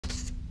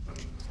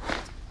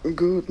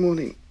Good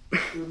morning.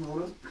 Good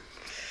morning.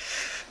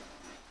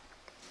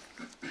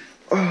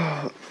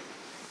 Oh.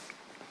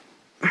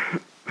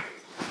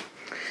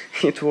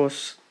 It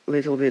was a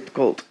little bit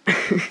cold.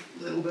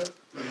 Little bit.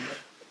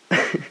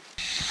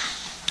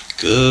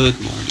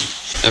 Good morning.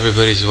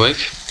 Everybody's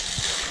awake?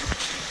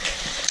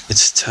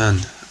 It's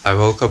 10. I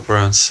woke up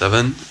around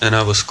 7 and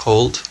I was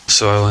cold,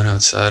 so I went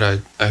outside, I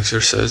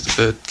exercised a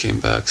bit, came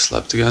back,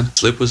 slept again.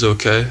 Sleep was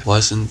okay,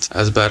 wasn't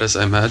as bad as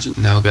I imagined.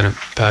 Now I'm gonna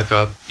pack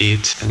up,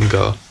 eat, and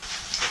go.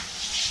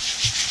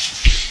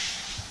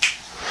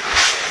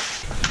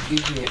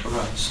 Give me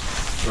rice.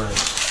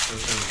 Rice.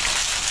 Okay.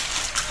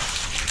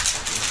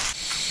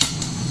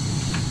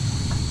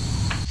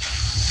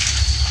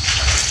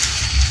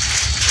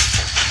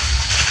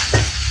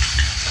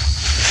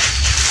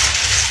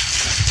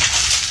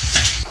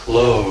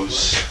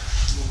 Clothes.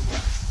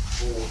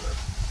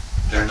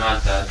 They're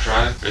not that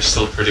dry. They're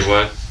still pretty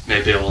wet.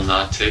 Maybe I will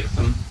not take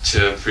them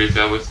to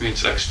Pripyat with me.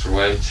 It's extra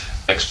weight,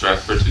 extra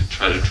effort to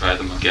try to dry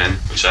them again,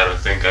 which I don't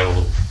think I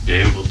will be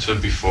able to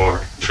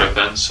before trip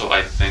ends. So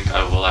I think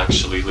I will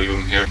actually leave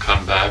them here,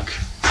 come back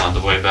on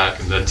the way back,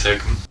 and then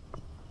take them.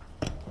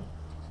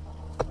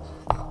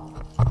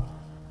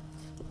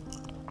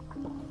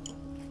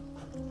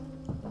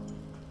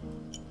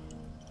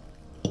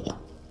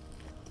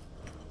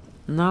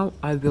 Now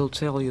I will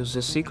tell you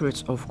the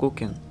secrets of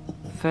cooking,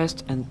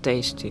 fast and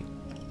tasty.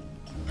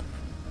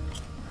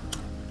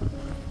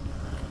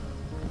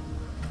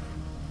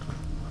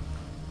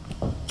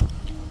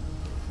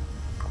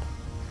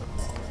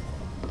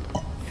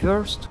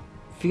 First,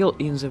 fill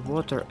in the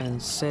water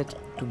and set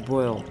to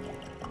boil.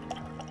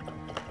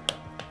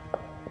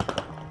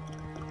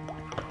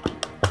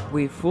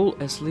 We fall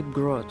asleep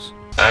grots.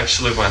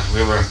 Actually, when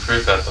we were in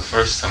Pripyat the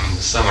first time in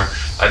the summer,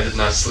 I did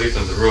not sleep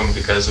in the room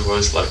because it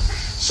was like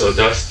so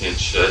dusty and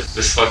shit.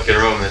 This fucking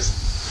room is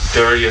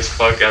dirty as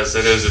fuck as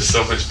it is. It's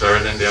so much better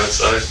than the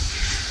outside.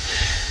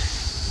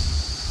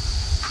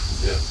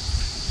 Yeah.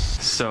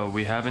 So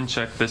we haven't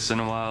checked this in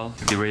a while.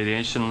 The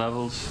radiation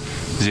levels,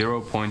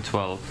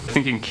 0.12. I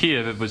think in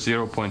Kiev it was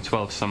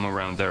 0.12, somewhere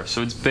around there.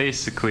 So it's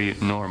basically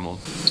normal.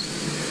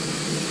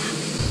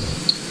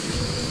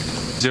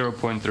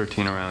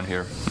 0.13 around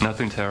here.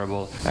 Nothing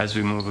terrible. As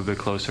we move a bit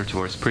closer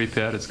towards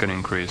Pripyat, it's gonna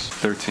increase.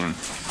 13.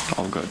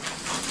 All good.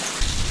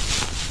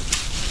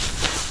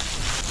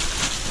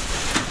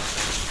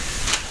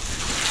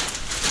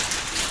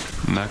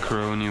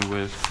 Macaroni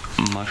with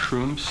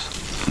mushrooms.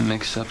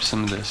 Mix up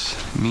some of this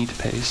meat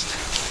paste.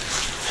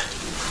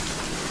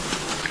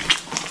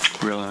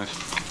 Real nice.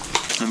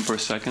 And for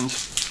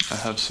seconds, I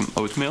have some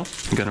oatmeal.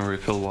 I'm gonna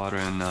refill water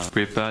in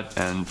Pripyat,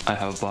 and I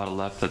have a bottle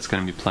left that's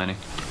gonna be plenty.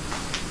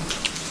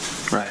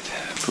 Right,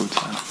 food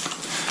time.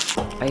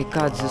 I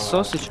cut the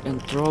sausage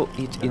and throw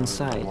it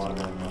inside.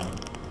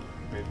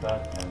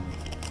 Pripyat, and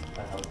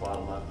I have a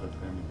bottle left that's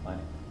gonna be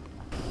plenty.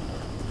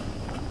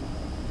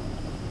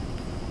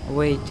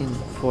 Waiting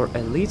for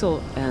a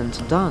little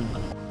and done.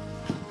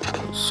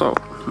 So,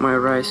 my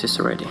rice is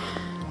ready.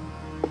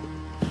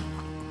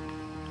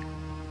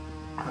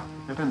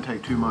 It didn't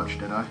take too much,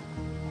 did I?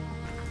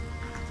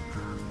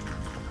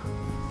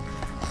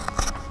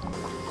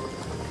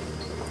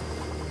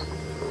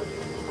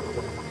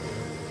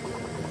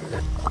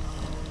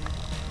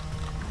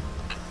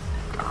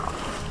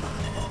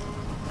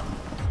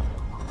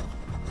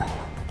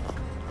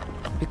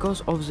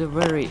 Because of the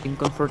very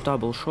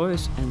uncomfortable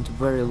choice and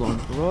very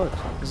long road,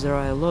 there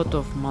are a lot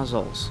of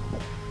muzzles.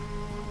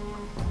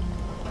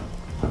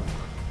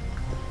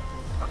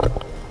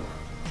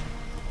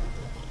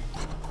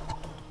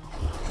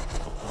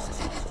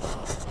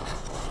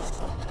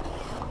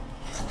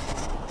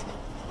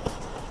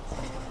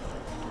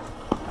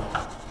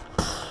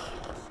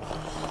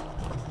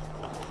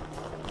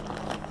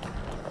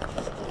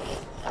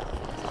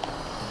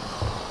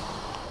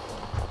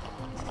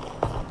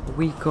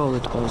 We call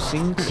it all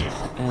things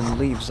and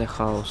leave the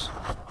house.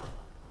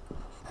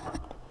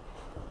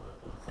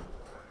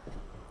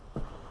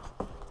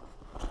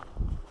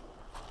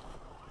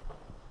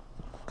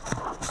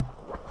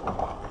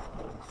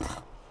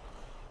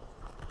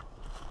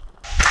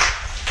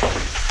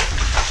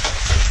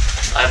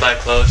 I buy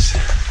clothes.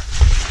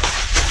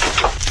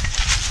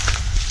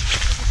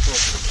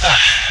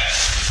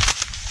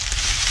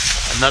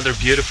 Another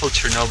beautiful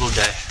Chernobyl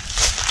day.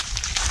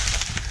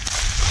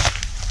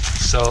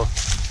 So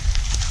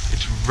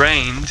it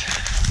rained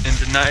in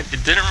the night.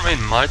 It didn't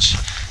rain much,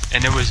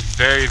 and it was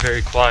very,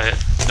 very quiet.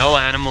 No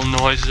animal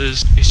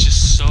noises. It's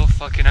just so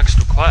fucking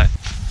extra quiet.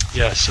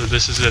 Yeah, so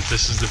this is it.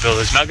 This is the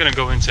village. Not gonna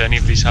go into any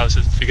of these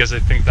houses because I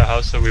think the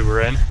house that we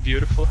were in,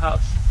 beautiful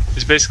house,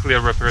 is basically a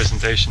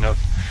representation of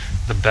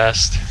the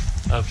best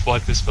of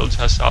what this village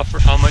has to offer.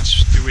 How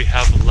much do we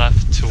have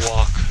left to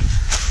walk?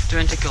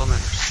 20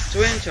 kilometers.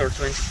 20 or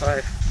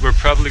 25. We're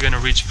probably gonna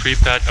reach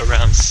Pripyat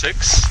around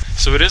 6.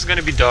 So it is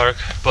gonna be dark,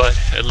 but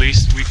at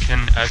least we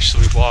can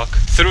actually walk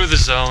through the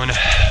zone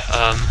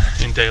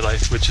in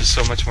daylight, which is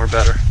so much more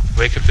better.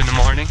 Wake up in the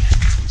morning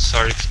and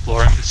start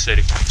exploring the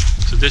city.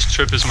 So this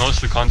trip is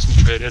mostly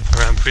concentrated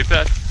around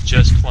Pripyat.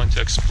 just want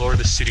to explore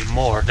the city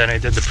more than I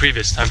did the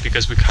previous time,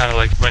 because we kind of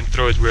like went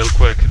through it real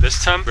quick.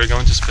 This time we're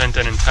going to spend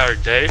an entire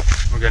day.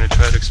 We're going to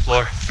try to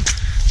explore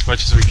as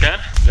much as we can.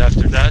 And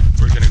after that,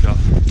 we're going to go.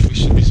 We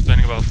should be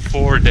spending about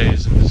 4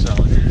 days in the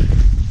zone.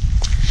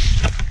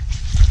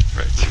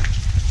 Right.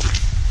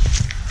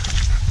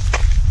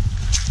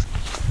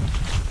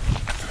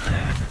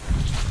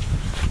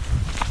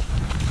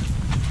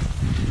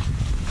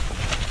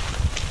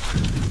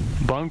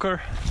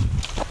 Bunker?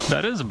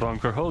 That is a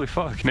bunker, holy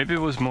fuck. Maybe it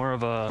was more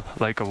of a,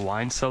 like a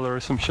wine cellar or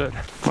some shit.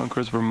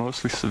 Bunkers were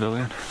mostly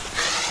civilian.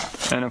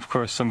 And of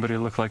course somebody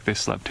looked like they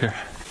slept here.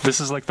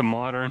 This is like the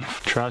modern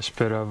trash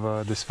pit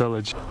of this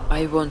village.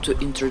 I want to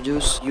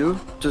introduce you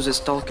to the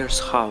stalker's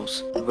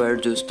house. Where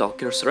do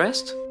stalkers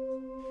rest?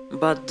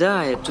 But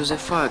die to the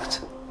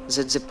fact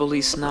that the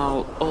police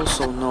now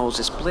also know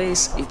this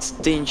place. It's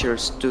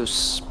dangerous to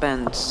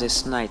spend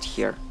this night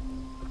here.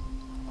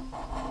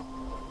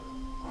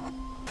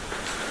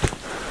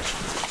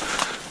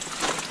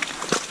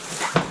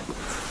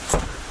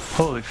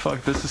 Holy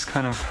fuck, this is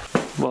kind of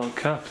well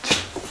kept.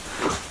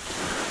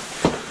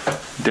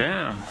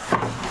 Damn.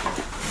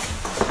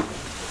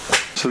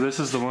 So this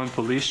is the one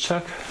police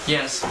check?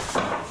 Yes.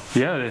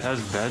 Yeah, it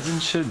has beds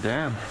and shit,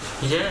 damn.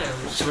 Yeah,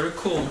 it's very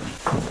cool.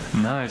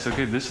 Nice,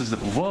 okay, this is the,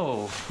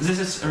 whoa. This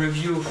is a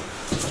review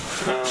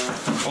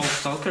of all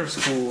stalkers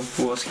who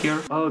was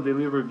here. Oh, they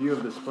leave a review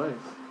of this place.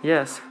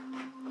 Yes.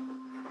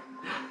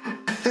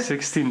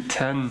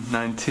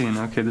 16/10/19,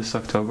 okay, this is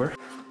October.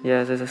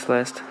 Yeah, this is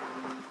last.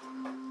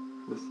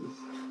 This is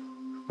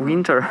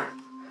Winter.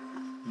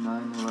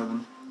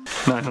 9/11.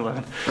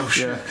 9/11. Oh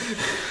shit. Yeah.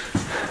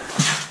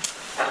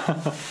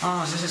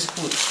 Ah, this is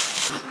food.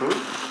 Food?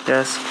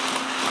 Yes.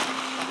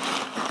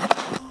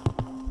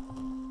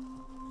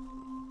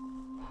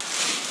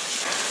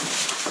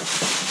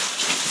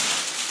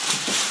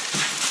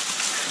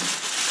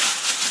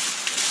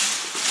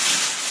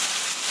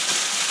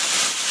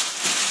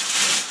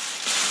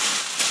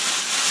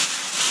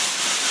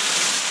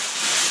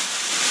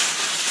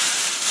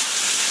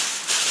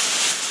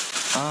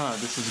 Ah,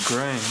 this is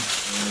grain.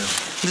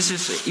 This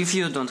is if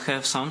you don't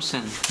have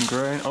something.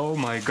 Grain, oh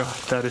my god,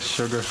 that is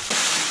sugar.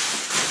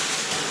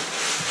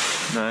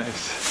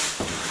 Nice.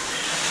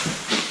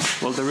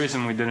 Well, the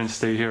reason we didn't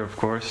stay here, of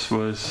course,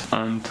 was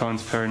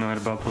Anton's paranoid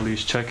about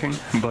police checking.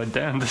 But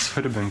damn, this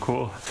would have been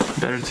cool.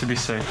 Better to be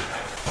safe.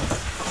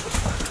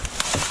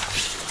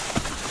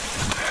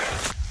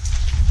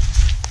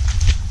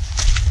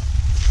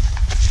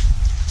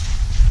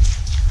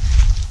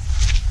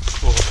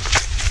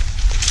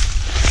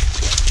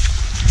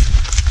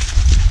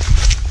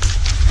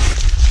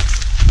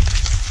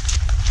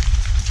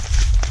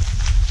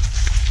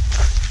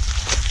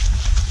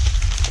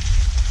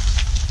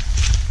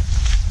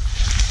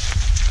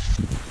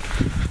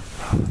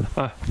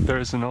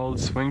 There's an old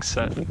swing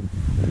set. Oh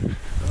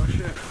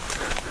shit.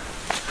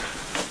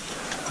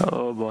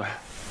 Oh boy.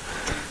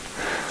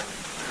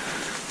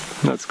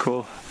 That's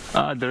cool.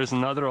 Ah, there's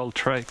another old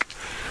trike.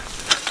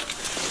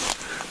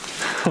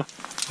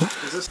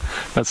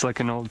 That's like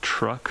an old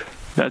truck.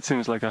 That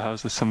seems like a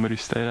house that somebody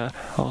stayed at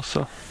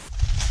also.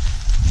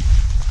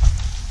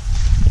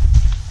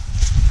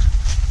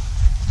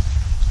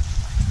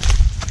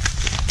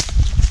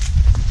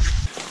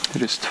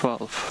 It is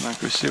 12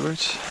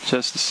 microsieverts,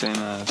 just the same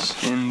as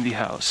in the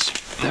house.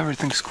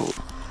 Everything's cool.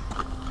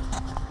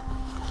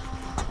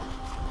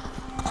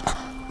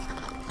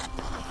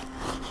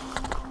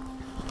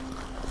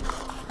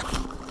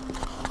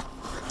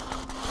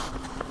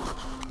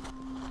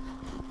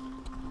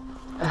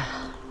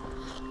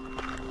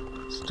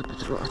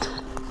 Stupid road.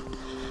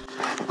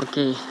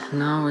 Okay,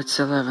 now it's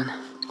 11.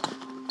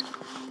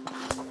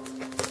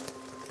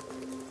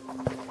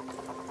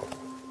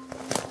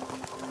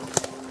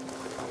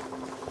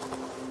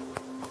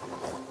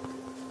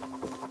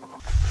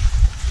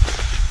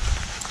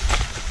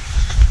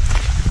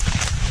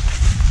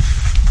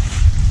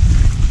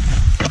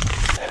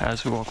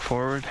 As we walk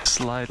forward,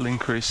 slightly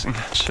increasing.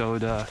 It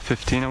showed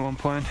 15 at one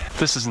point.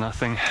 This is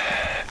nothing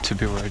to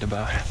be worried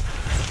about.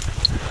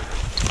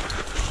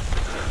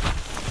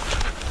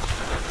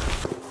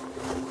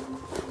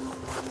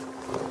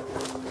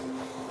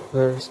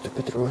 Very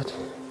stupid road.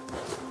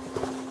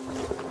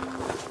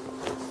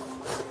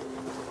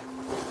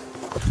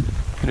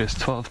 It is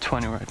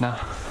 12:20 right now.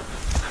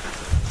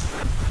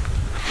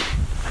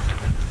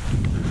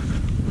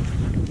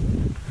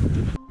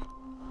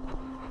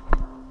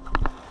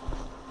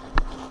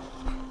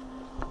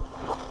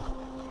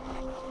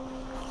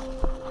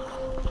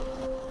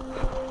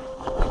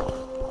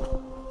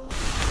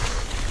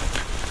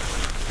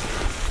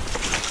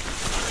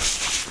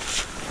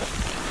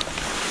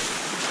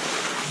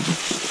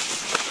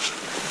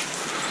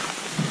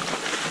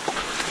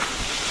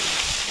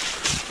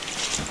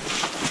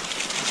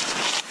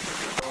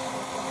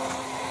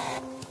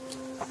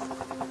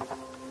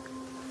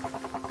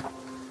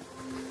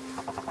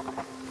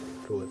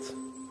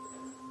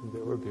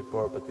 There were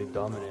before, but they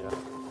dominate us.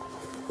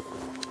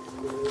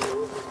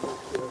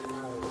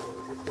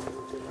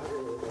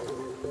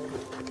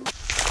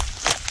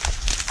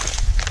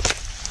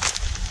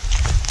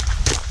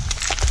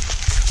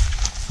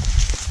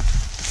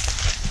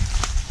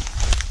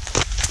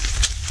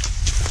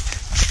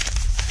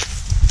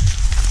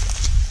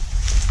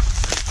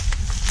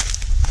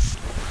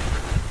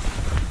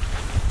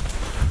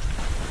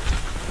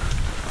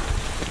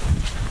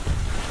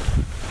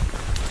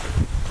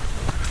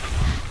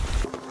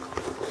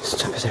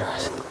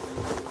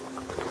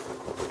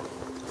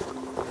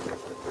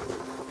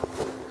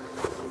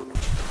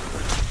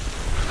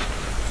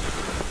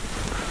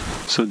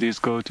 So these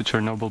go to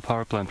Chernobyl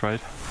power plant,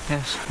 right?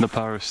 Yes. The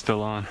power is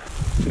still on.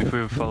 If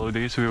we would follow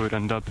these, we would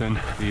end up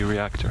in the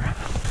reactor.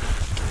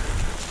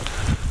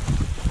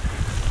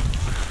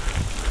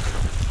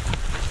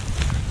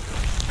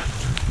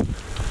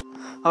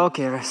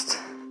 Okay, rest.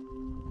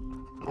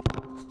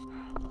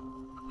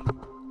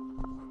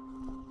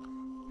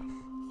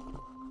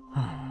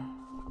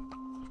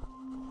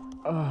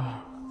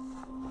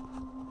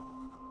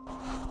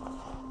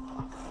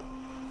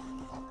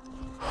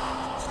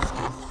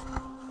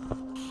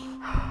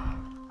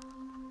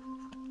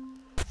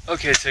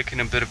 Okay, taking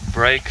a bit of a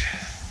break.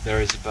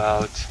 There is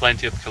about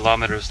plenty of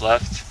kilometers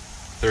left,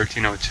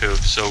 1302.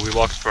 So we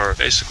walked for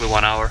basically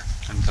 1 hour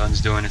and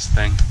Don's doing his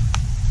thing.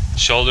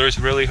 Shoulders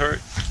really hurt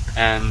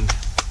and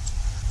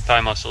thigh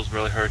muscles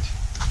really hurt.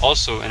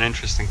 Also an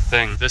interesting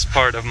thing, this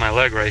part of my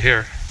leg right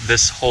here,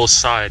 this whole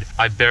side,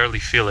 I barely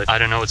feel it. I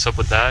don't know what's up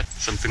with that.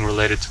 Something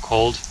related to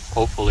cold,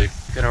 hopefully.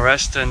 Gonna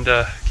rest and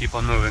keep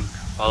on moving,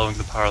 following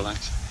the power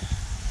lines.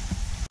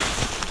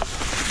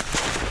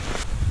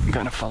 I'm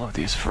gonna follow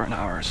these for an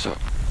hour or so.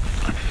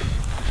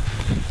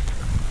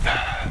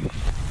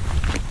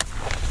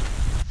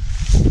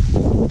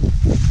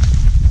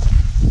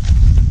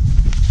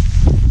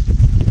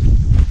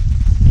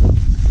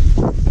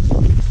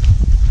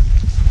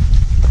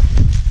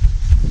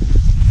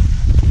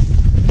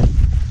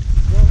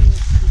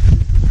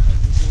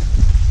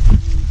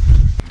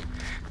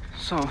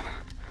 So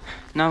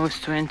now it's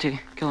 20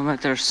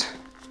 kilometers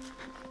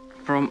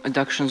from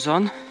adduction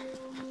zone,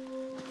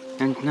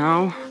 and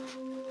now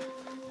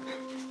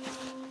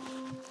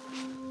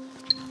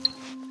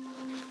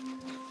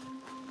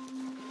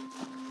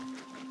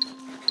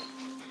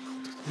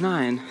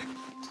nine,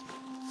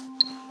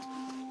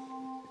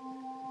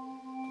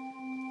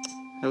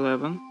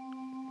 11.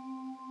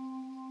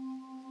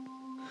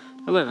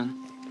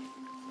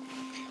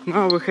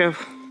 Now we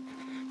have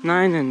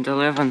 9 and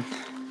 11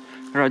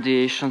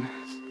 radiation.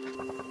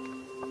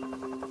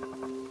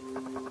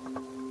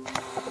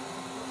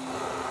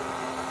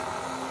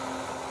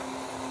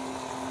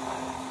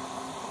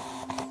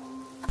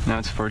 Now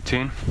it's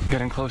 14,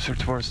 getting closer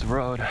towards the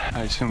road.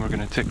 I assume we're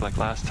gonna take, like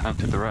last time,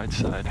 to the right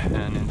side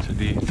and into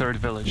the third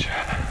village.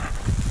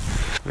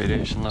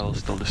 Radiation level is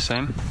still the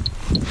same.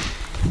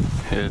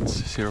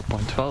 It's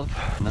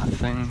 0.12,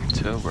 nothing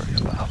to worry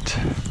about.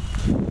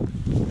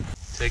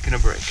 Taking a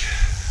break.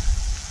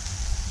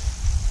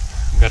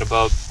 We've got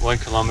about 1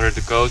 kilometer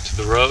to go to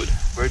the road.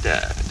 We're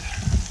dead.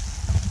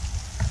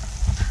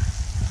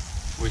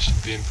 We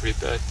should be in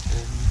Pripyat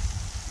in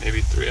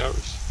maybe 3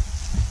 hours.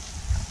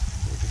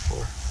 Maybe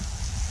 4.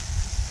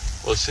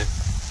 We'll see.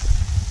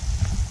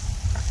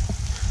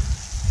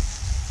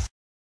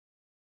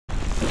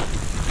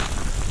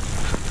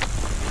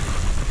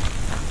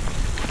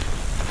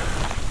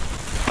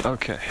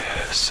 Okay,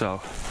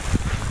 so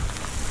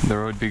the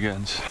road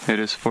begins. It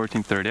is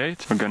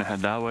 14:38. We're gonna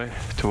head that way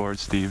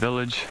towards the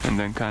village and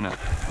then kind of,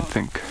 I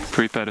think,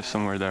 Pripyat is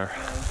somewhere there.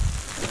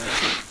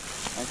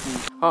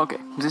 Okay,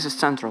 this is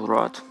Central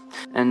Road,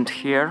 and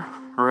here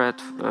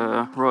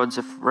roads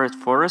of Red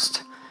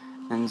Forest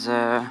and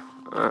the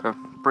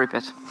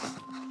Pripyat.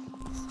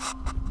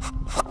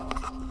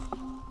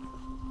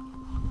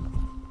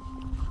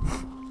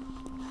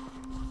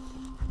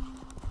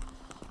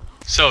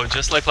 So,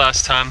 just like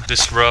last time,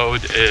 this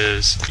road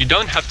is... You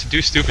don't have to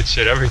do stupid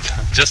shit every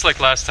time. Just like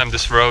last time,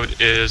 this road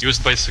is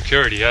used by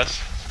security,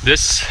 yes?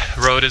 This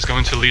road is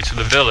going to lead to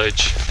the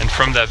village, and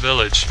from that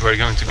village, we're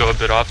going to go a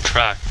bit off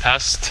track,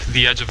 past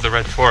the edge of the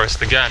Red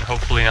Forest, again,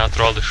 hopefully not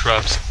through all the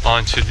shrubs,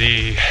 onto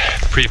the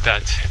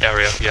Pripyat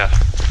area, yeah.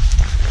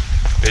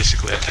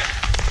 Basically it.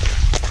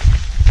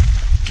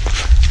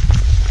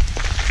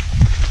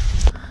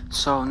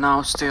 So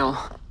now still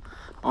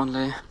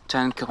only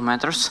 10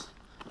 kilometers.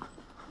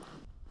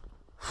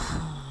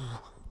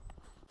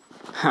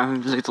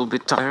 I'm a little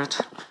bit tired.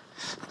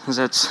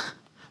 That's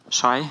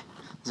Shiey,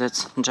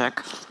 that's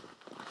Jack,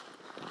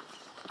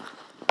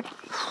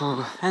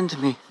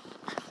 and me.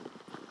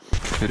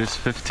 It is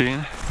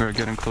 15, we're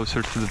getting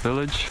closer to the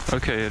village.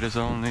 Okay, it is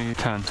only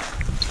 10.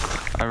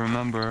 I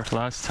remember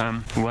last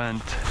time we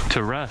went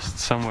to rest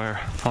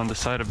somewhere on the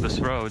side of this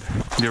road.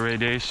 The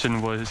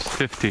radiation was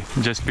 50,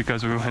 just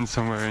because we went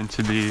somewhere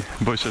into the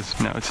bushes.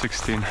 Now it's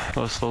 16,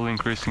 well, slowly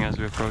increasing as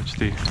we approach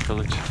the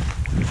village.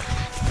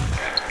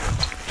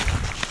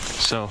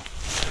 So,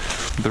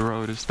 the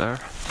road is there.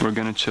 We're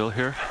gonna chill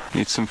here,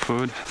 eat some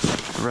food,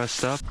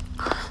 rest up.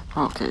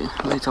 Okay,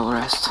 little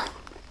rest.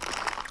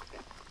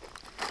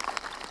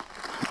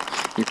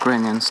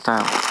 Ukrainian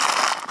style.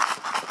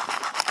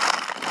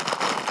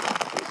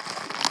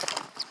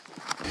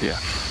 Yeah.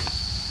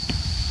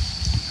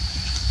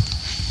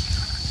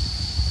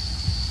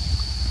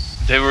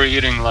 They were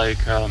eating like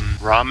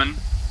ramen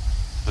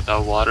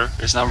without water.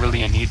 There's not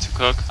really a need to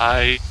cook.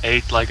 I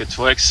ate like a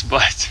Twix,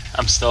 but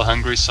I'm still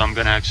hungry, so I'm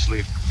gonna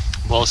actually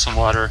boil some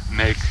water,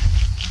 make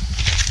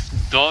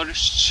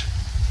borscht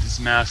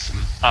z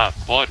miasem.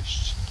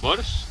 Borscht.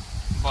 Borscht?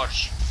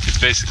 Borscht. It's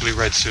basically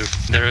red soup.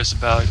 There is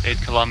about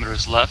 8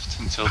 kilometers left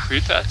until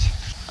Pripyat.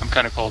 I'm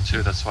kind of cold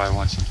too, that's why I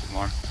want something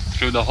warm.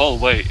 through the whole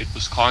way, it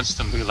was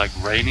constantly like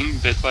raining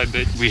bit by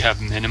bit. We have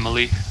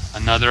minimally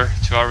another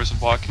 2 hours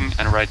of walking,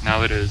 and right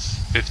now it is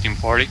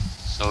 15:40.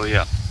 So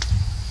yeah.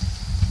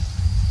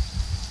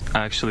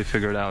 I actually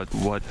figured out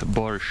what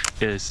borscht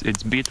is.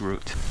 It's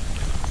beetroot.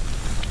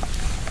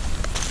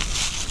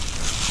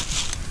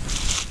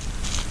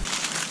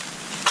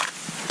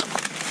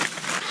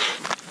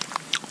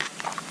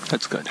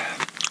 That's good.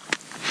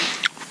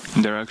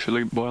 They're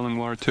actually boiling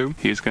water too.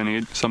 He's gonna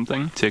eat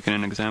something, taking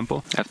an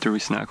example. After we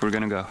snack, we're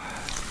gonna go.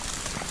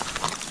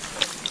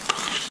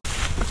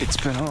 It's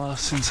been a while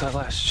since I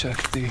last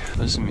checked the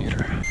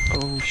dosimeter.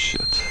 Oh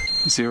shit.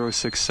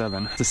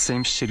 0.67. The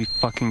same shitty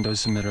fucking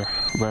dosimeter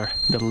where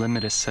the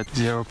limit is set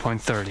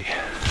 0.30.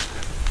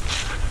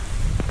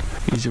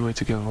 Easy way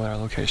to give away our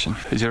location.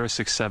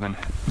 0.67.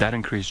 That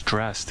increased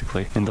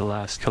drastically in the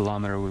last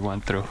kilometer we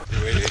went through.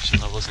 The radiation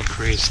levels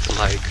increased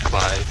like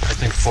by I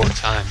think 4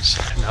 times.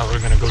 Now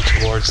we're gonna go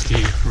towards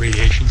the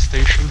radiation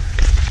station.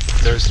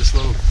 There's this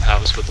little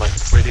house with like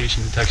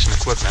radiation detection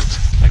equipment.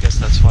 I guess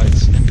that's why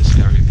it's in this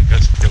area,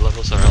 because the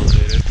levels are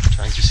elevated.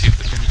 Trying to see if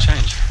it's gonna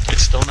change.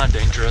 It's still not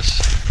dangerous.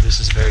 This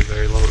is very,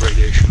 very low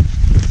radiation.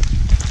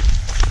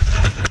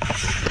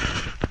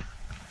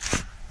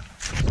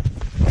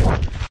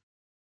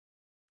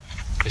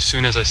 As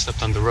soon as I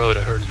stepped on the road,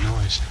 I heard a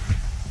noise.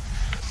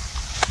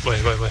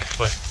 Wait.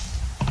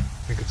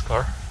 Think it's a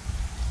car?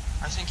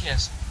 I think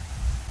yes.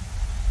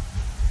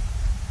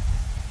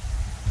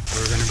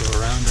 We're gonna go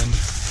around and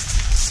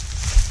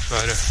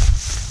try to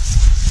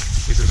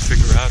either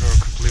figure out or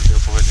completely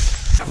avoid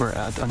it. We're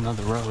at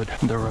another road.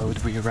 The road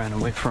we ran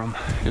away from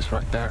is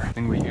right there. The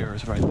thing we hear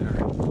is right there.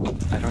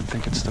 I don't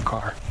think it's the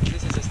car.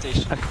 This is the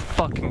station. I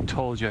fucking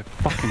told you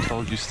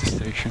it's the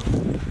station.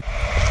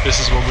 This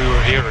is what we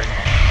were hearing.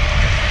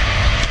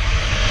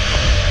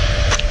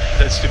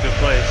 That stupid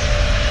place.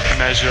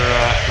 Measure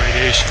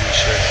radiation and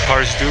shit.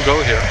 Cars do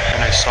go here,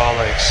 and I saw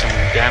like some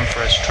damn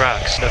fresh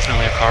tracks.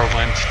 Definitely a car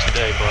went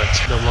today, but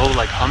the low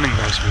like humming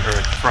noise we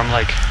heard from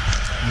like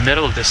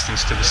middle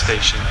distance to the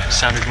station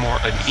sounded more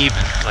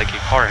uneven, like a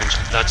car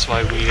engine. That's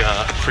why we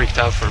freaked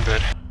out for a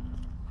bit.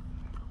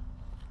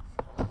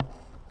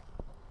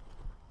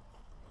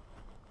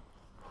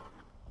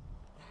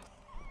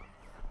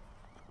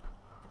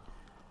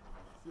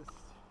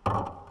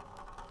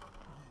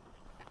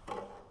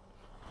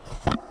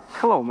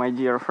 Hello, my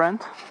dear friend.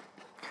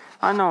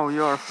 I know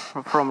you're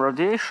from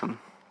radiation,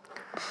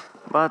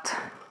 but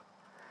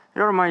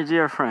you're my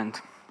dear friend.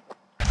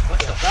 What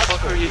the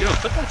fuck are you doing?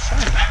 Put that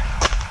sign back.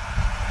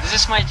 This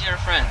is my dear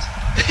friend.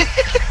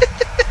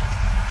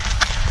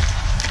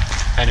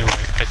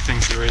 Anyway, I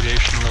think the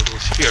radiation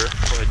levels here are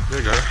quite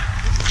bigger.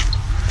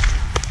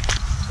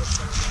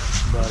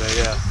 But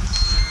yeah.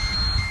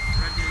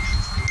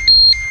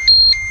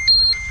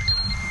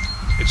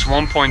 It's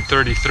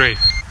 1.33,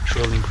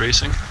 surely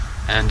increasing.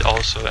 And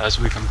also, as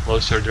we come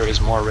closer, there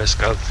is more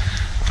risk of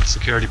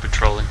security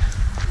patrolling.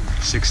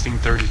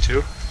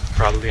 16:32,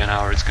 probably an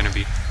hour, it's gonna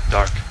be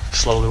dark.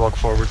 Slowly walk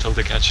forward till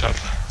they catch up.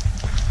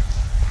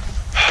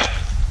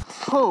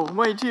 Oh,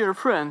 my dear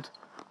friend,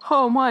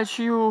 how much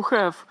you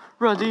have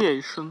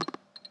radiation?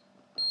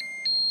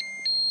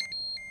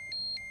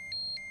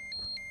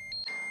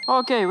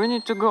 Okay, we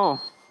need to go.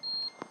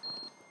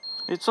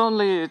 It's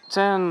only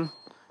 10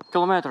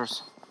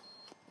 kilometers.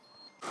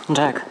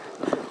 Jack,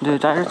 do you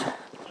tired?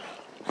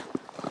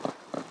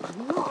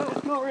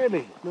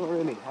 Not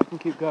really. I can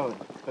keep going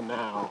for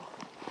now.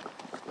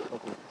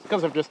 It's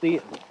because I've just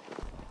eaten.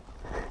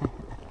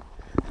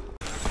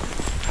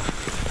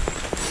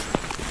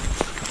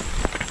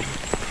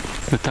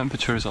 The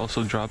temperature is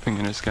also dropping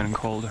and it's getting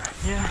colder.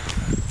 Yeah.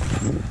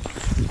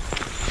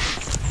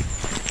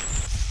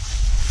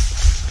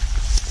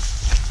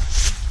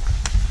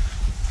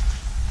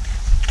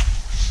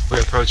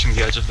 We're approaching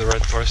the edge of the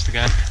red forest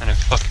again, and I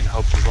fucking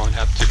hope we won't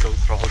have to go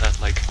through all that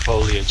like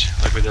foliage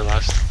like we did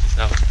last time.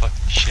 That was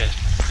fucking shit.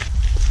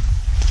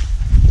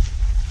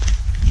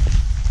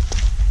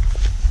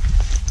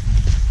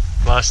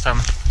 Last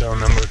time, don't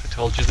remember if I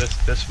told you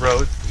this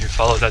road, if you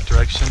follow that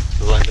direction,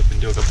 you'll end up in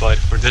Duga, but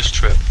for this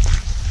trip,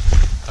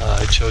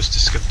 I chose to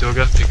skip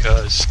Duga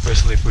because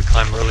basically if we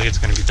climb early it's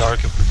going to be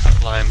dark, if we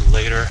climb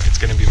later it's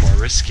going to be more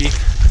risky.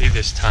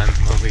 Previous time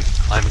when we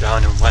climbed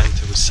down and went,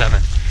 it was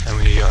 7 and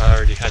we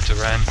already had to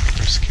run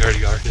from security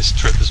guard. This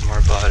trip is more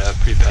about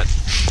Pripyat.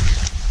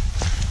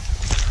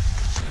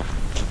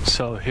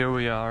 So here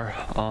we are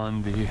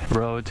on the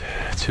road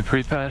to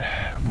Pripyat,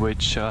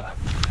 which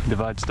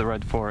divides the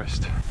red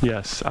forest.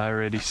 Yes, I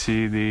already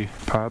see the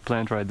power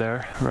plant right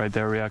there,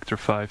 reactor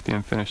 5, the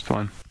unfinished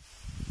one.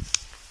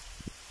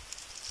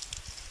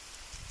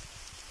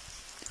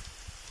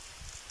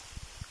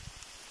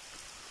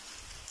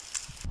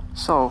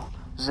 So,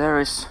 there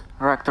is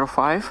reactor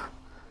 5,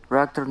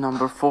 reactor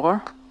number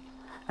 4,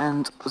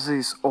 and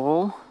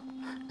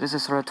this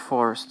is red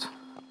forest.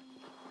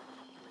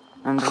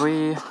 And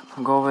we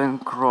going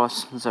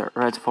across the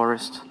red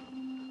forest.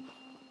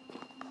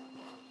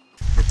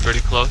 We're pretty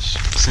close.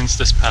 Since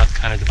this path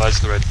kind of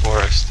divides the red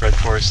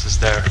forest is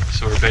there,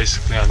 so we're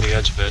basically on the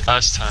edge of it.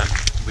 Last time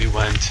we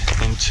went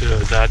into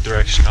that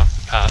direction of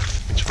the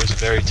path, which was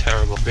very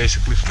terrible.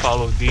 Basically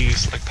followed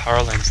these like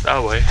power lines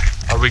that way.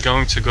 Are we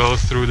going to go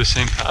through the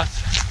same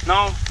path?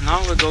 No,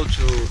 now we go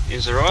to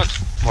in the road.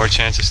 More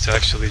chances to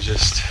actually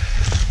just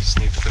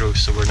sneak through,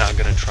 so we're not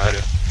gonna try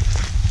to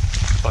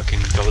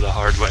fucking go the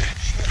hard way.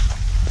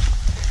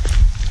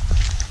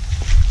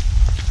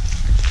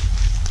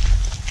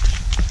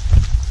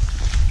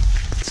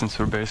 Since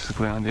we're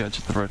basically on the edge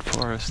of the red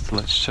forest,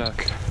 let's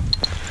check.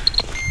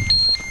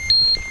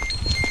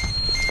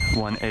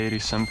 180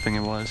 something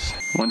it was,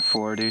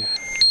 140,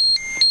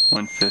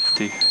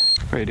 150.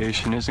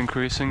 Radiation is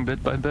increasing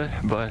bit by bit,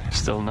 but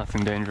still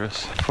nothing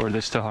dangerous. For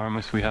this to harm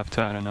us, we have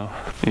to, I don't know,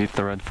 eat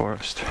the red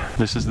forest.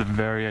 This is the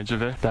very edge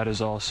of it. That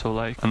is also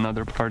like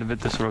another part of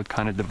it. This road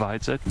kind of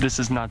divides it. This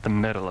is not the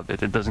middle of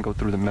it. It doesn't go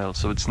through the middle,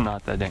 so it's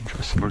not that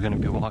dangerous. We're gonna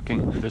be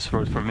walking this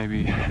road for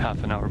maybe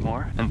half an hour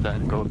more, and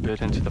then go a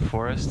bit into the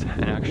forest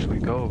and actually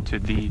go to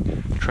the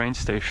train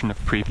station of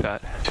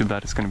Pripyat. Too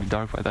bad it's gonna be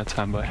dark by that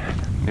time, but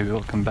maybe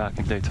we'll come back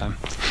in daytime.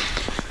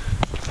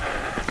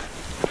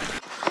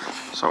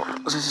 So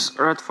this is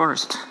red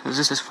forest.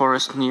 This is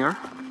forest near,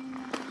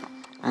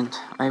 and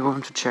I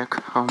want to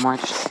check how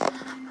much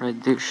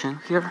radiation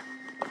here.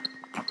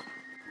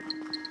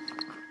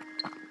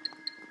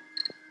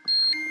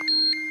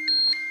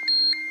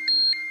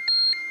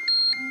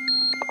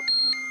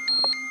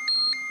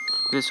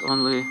 This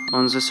only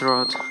on this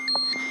road.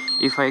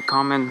 If I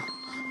come in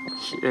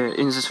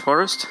this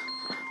forest,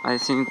 I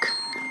think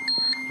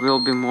will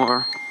be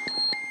more.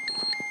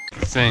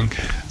 I think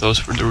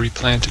those were the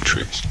replanted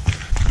trees.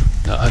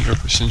 Not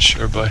 100%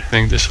 sure, but I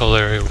think this whole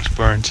area was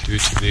burned due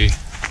to the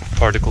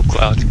particle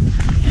cloud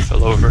that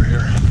fell over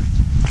here.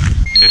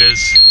 It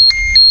is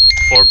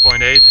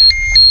 4.8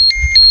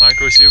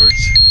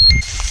 microsieverts.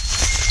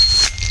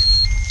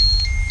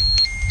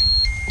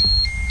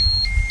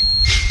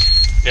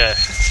 Yeah,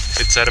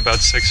 it's at about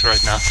 6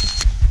 right now.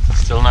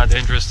 Still not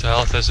dangerous to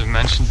health as I've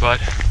mentioned, but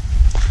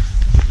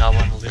do not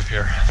want to live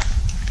here.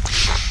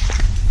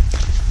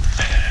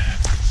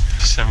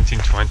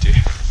 1720.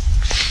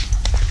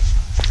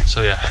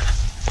 So yeah,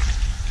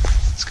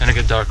 it's gonna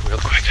get dark real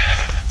quick.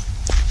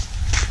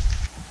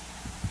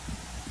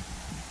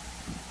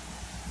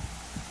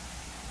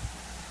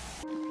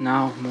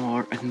 Now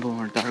more and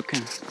more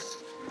darken,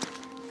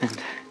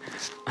 and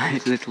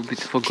I a little bit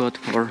forgot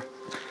for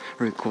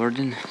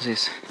recording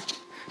this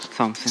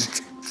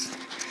something.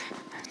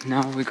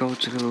 Now we go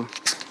to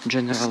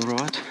General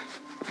Road,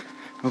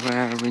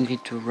 where we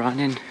need to run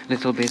in a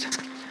little bit,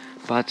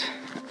 but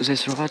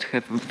this road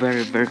have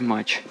very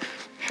much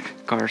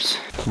cars.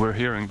 We're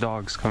hearing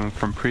dogs coming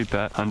from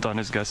Pripyat. Anton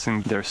is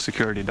guessing they're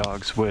security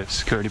dogs with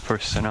security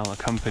personnel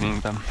accompanying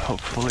them.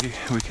 Hopefully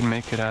we can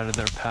make it out of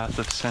their path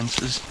of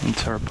senses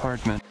into our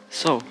apartment.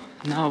 So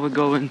now we're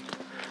going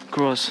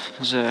across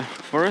the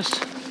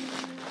forest.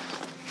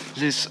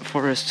 This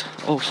forest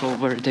also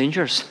very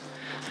dangerous,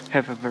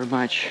 have a very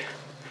much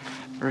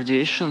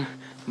radiation,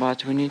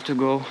 but we need to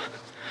go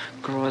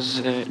across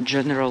the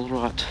General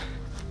Road.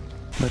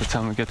 By the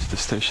time we get to the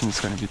station, it's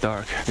going to be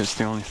dark. I guess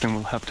the only thing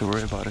we'll have to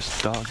worry about is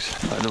the dogs.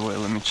 By the way,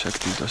 let me check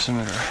the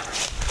dosimeter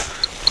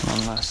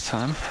one last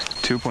time.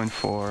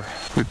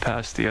 2.4. We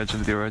passed the edge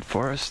of the red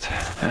forest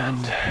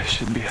and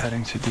should be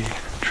heading to the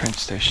train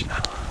station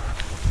now.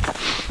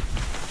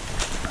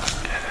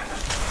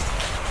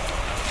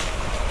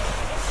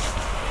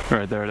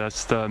 Right there,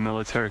 that's the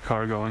military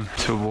car going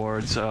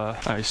towards,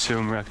 I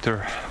assume,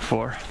 Reactor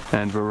 4.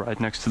 And we're right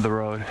next to the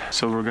road.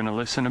 So we're gonna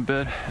listen a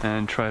bit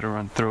and try to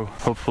run through.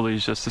 Hopefully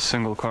it's just a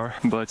single car.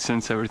 But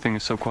since everything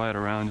is so quiet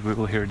around, we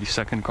will hear the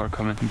second car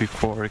coming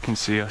before it can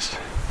see us.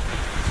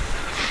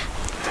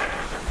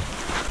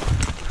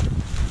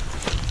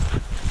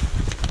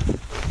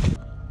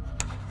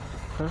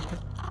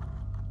 Perfect.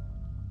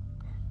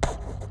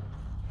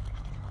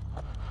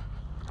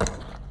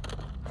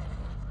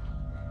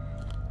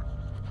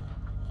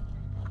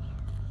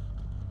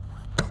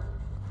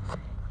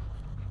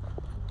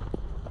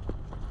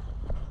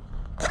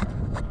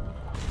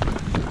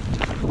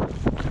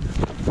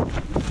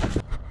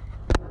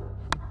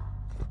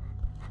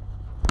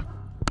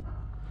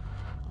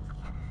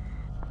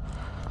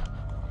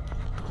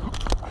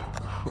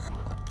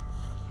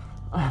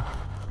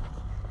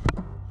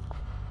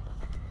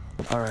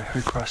 Alright,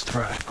 we crossed the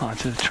road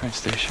onto the train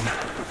station.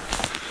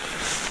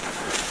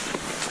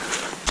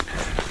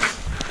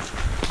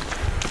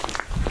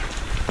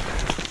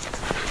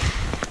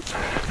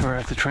 We're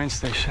at the train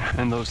station,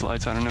 and those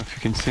lights, I don't know if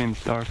you can see in the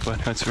dark,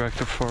 but that's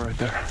Reactor 4 right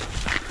there.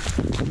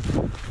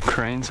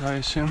 Cranes, I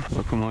assume.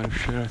 Locomotive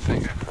shit, I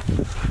think.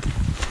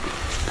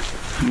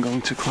 I'm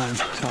going to climb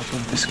top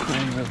of this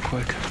crane real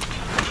quick.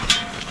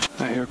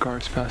 I hear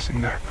cars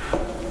passing there.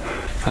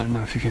 I don't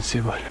know if you can see,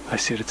 but I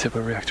see the tip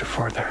of Reactor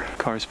 4 there.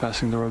 Cars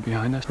passing the road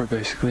behind us. We're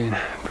basically in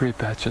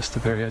Pripyat, just the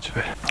very edge of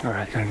it.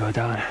 Alright, gonna go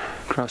down,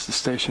 across the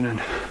station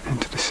and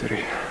into the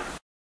city.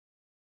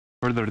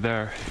 Further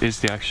there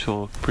is the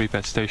actual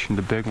Pripyat station,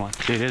 the big one.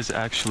 It is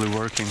actually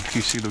working.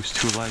 You see those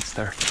two lights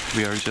there.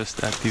 We are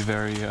just at the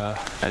very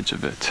edge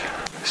of it.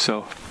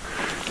 So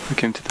We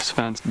came to this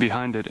fence.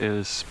 Behind it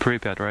is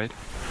Pripyat, right?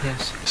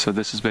 Yes. So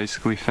this is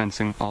basically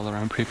fencing all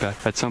around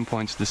Pripyat. At some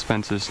points this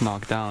fence is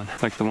knocked down,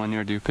 like the one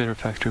near the Jupiter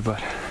factory,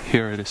 but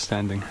here it is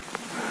standing.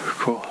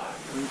 Cool.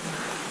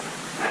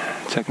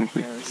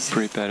 Technically,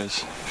 Pripyat is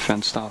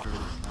fenced off.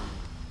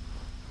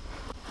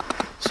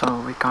 So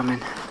we come in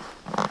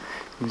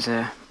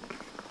the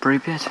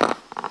Pripyat.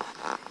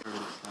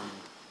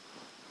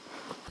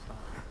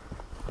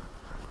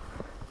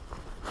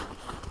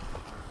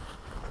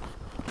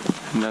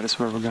 And that is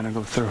where we're gonna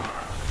go through.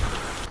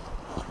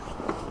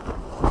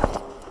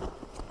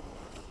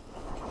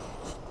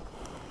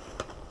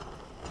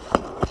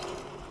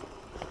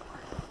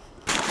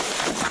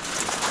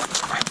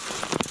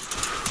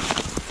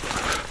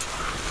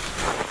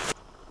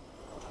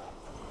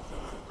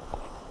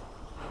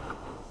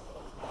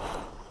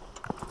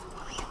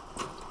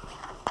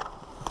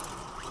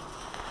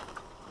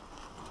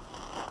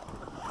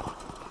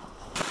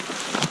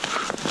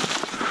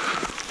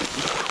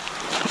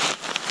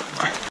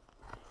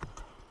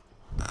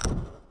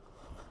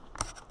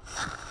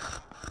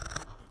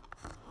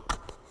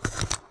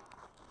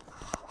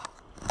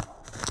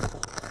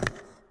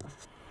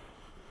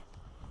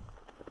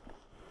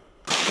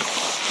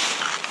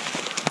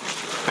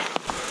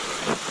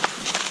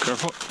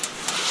 Careful.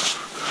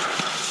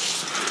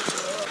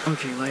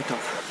 Okay, light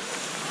off.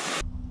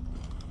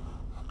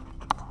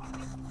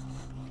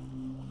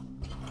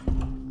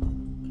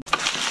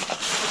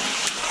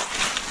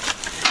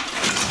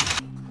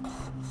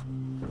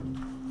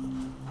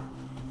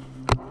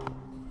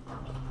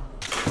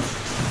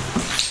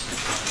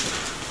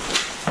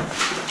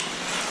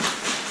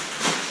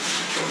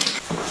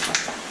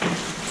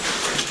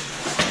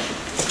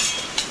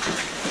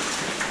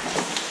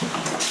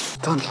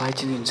 Don't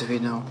light it in the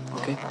window,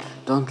 okay?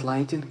 Don't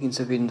light it in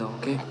the window,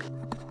 okay?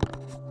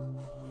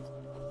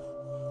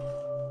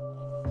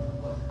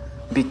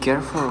 Be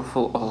careful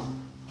for all.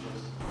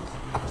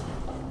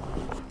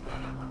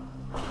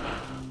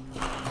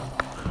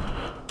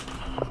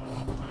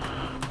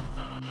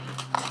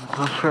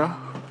 Okay.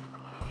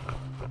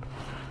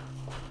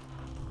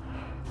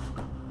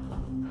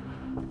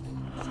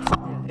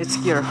 It's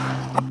here.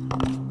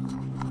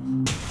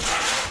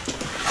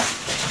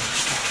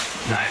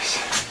 Nice.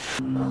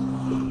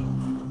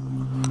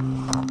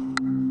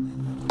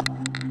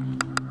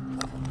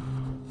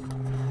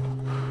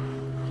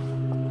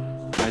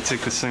 I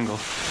take the single.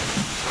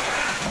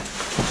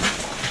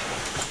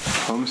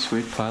 Home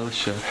sweet pile of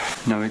shit.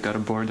 Now we gotta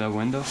board that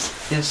window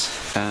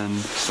Yes. and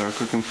start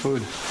cooking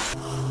food.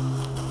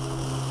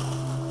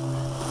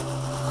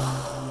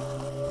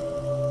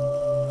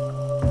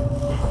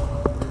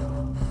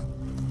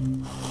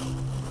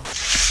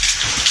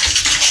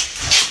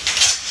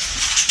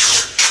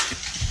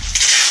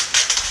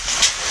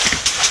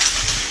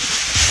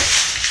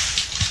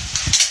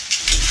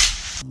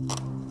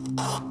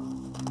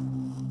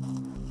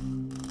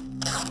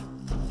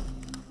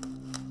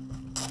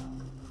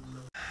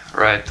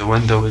 Right, the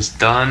window is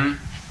done,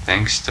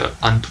 thanks to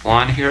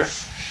Antoine here.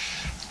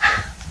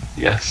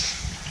 Yes.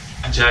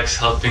 Jack's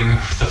helping me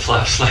with the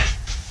flashlight.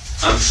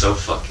 I'm so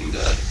fucking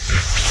dead.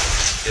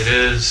 It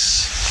is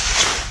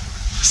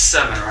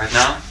 7 right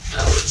now.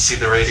 Now let's see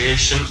the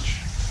radiation.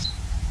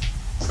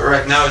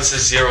 Right now it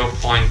says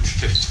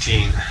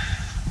 0.15.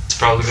 It's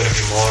probably gonna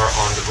be more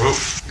on the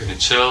roof. I'm gonna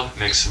chill,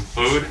 make some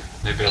food.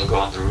 Maybe I'll go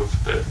on the roof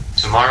a bit.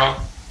 Tomorrow,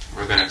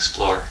 we're gonna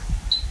explore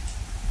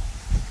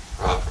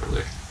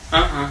properly.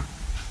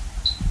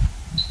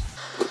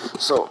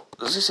 So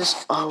this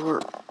is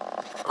our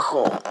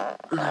home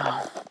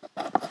now.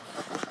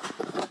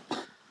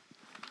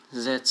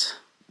 That's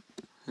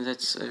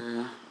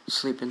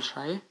sleeping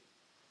Shiey.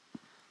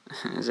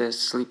 That's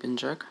sleeping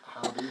Jack.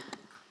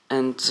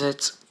 And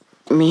that's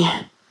me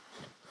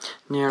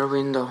near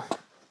window.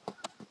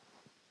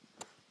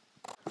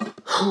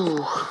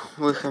 Whew,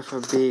 we have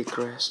a big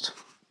rest.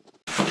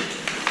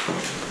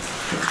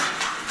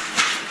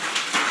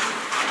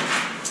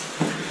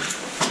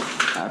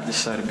 I've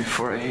decided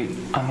before I eat,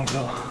 I'm gonna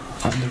go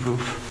on the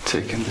roof,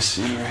 take in the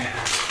scenery.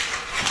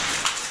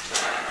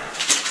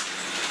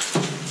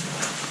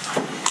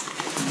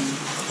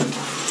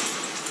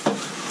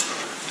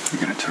 I'm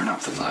gonna turn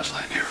off the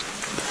flashlight here.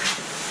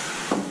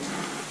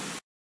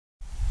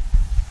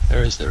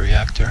 There is the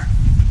reactor.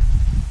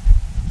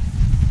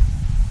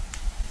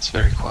 It's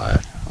very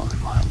quiet, only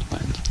mild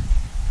wind.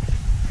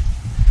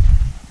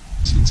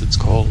 Since it's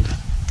cold,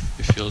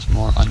 it feels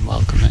more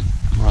unwelcoming,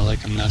 more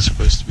like I'm not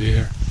supposed to be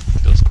here. It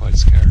feels quite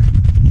scary.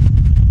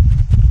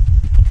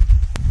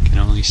 You can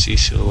only see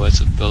silhouettes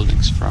of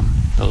buildings from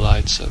the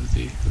lights of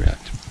the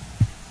reactor.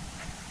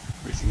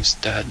 Everything is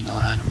dead, no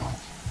animal.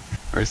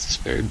 Earth is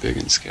very big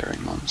and scary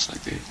in moments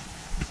like these.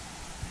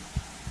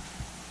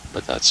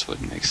 But that's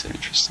what makes it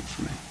interesting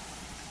for me.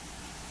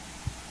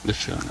 The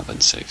feeling of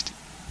unsafety.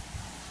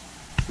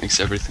 Makes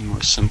everything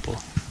more simple.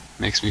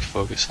 Makes me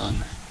focus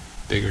on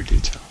bigger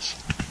details.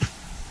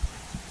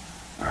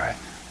 Alright.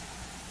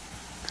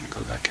 Gonna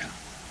go back in.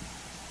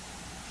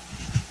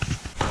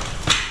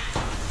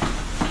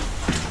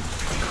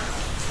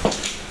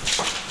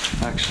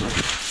 Actually,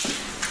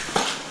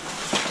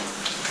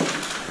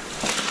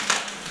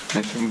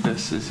 I think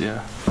this is,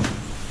 yeah.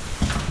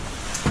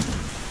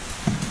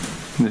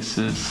 This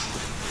is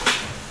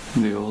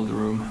the old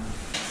room.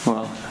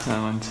 Well,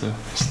 I went to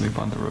sleep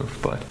on the roof,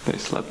 but they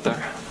slept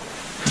there.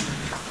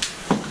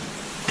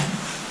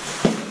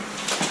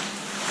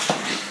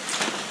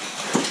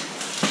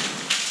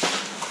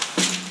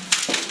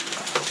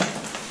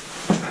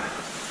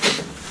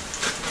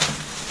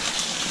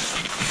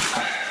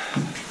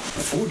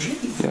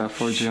 Yeah,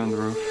 4G on the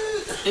roof.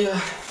 Yeah.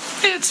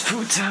 It's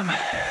food time.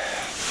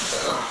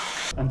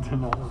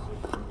 Entomology.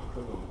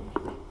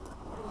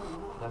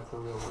 That's a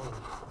real word.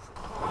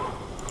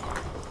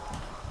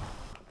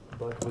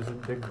 But was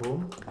it big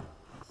boom?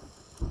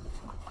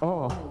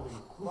 Oh.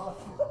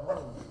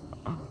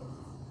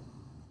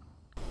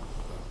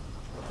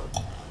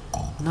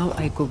 Now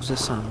I cook the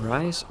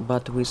sunrise,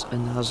 but with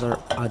another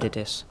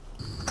oddities.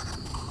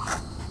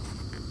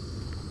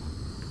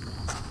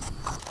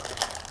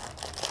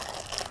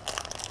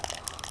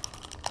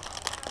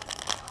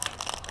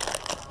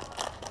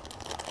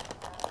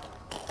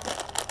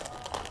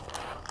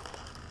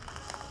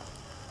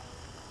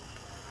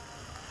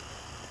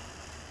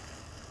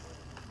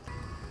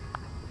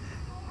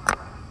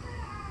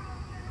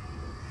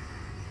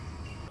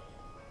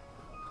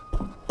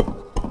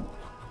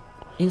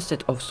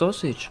 Instead of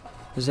sausage,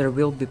 there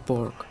will be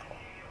pork.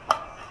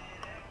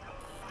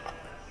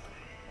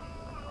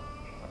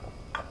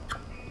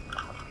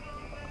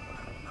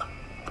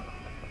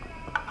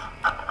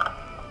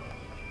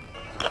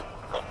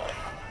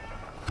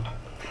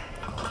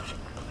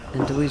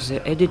 And with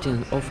the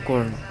editing of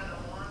corn.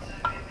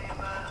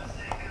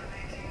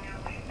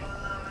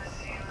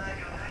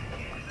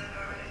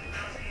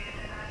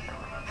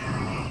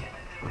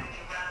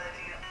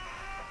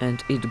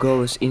 And it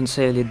goes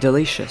insanely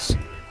delicious.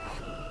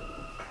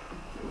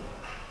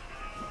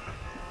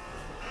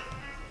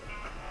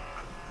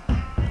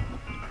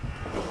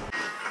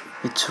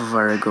 It's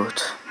very good.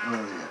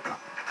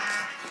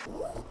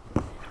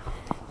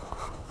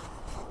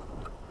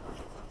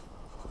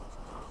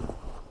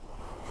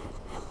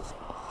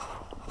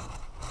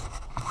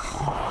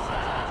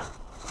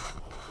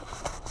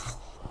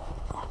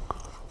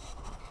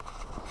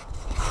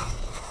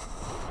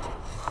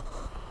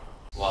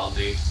 While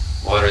the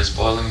water is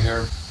boiling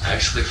here, I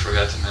actually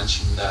forgot to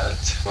mention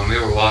that when we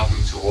were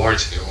walking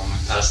towards here, when we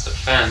passed the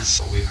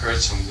fence, we heard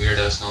some weird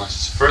ass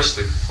noises.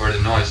 Firstly, before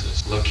the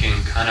noises, looking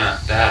kinda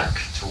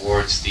back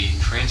towards the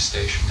train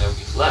station that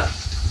we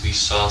left, we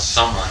saw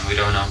someone, we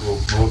don't know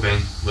who,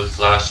 moving with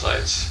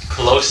flashlights.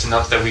 Close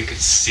enough that we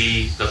could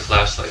see the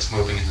flashlights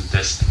moving in the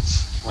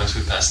distance. Once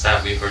we passed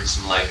that, we heard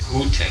some like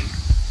hooting.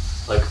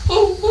 Like,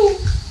 ooh, ooh,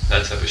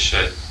 that type of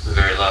shit,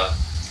 very loud.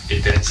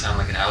 It didn't sound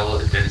like an owl,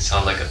 it didn't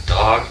sound like a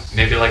dog,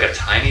 maybe like a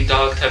tiny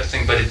dog type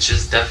thing, but it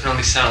just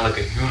definitely sounded like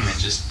a human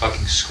just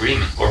fucking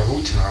screaming or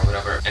hooting or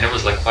whatever. And it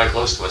was like quite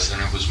close to us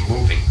and it was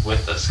moving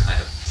with us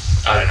kind of.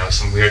 I don't know,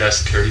 some weird ass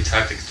security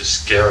tactic to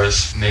scare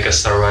us, make us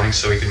start running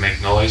so we can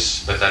make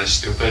noise, but that is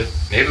stupid.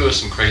 Maybe it was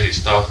some crazy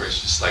stalkers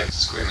just like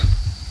screaming.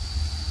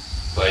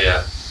 But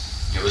yeah,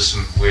 it was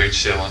some weird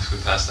shit once we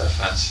passed that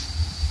fence.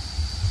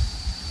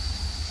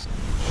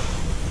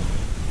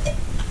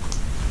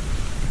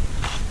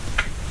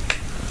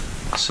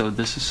 So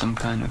this is some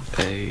kind of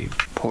a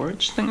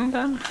porridge thing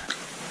again?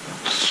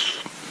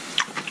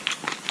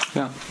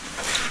 Yeah,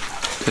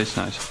 tastes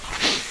nice.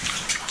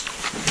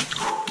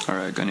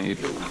 Alright, gonna eat.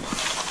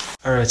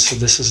 Alright, so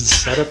this is the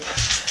setup.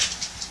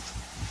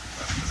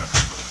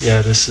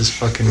 Yeah, this is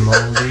fucking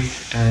moldy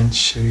and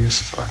shitty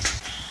as fuck.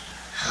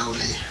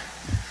 Howdy.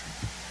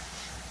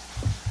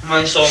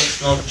 My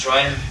sock's not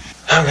dry.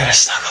 I'm gonna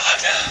snuggle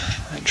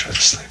up and try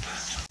to sleep.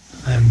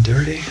 I'm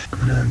dirty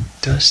and I'm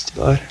dusty,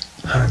 but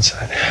I'm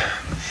inside.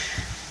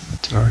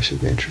 Tomorrow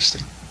should be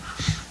interesting.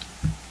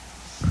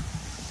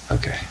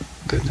 Okay,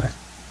 good night.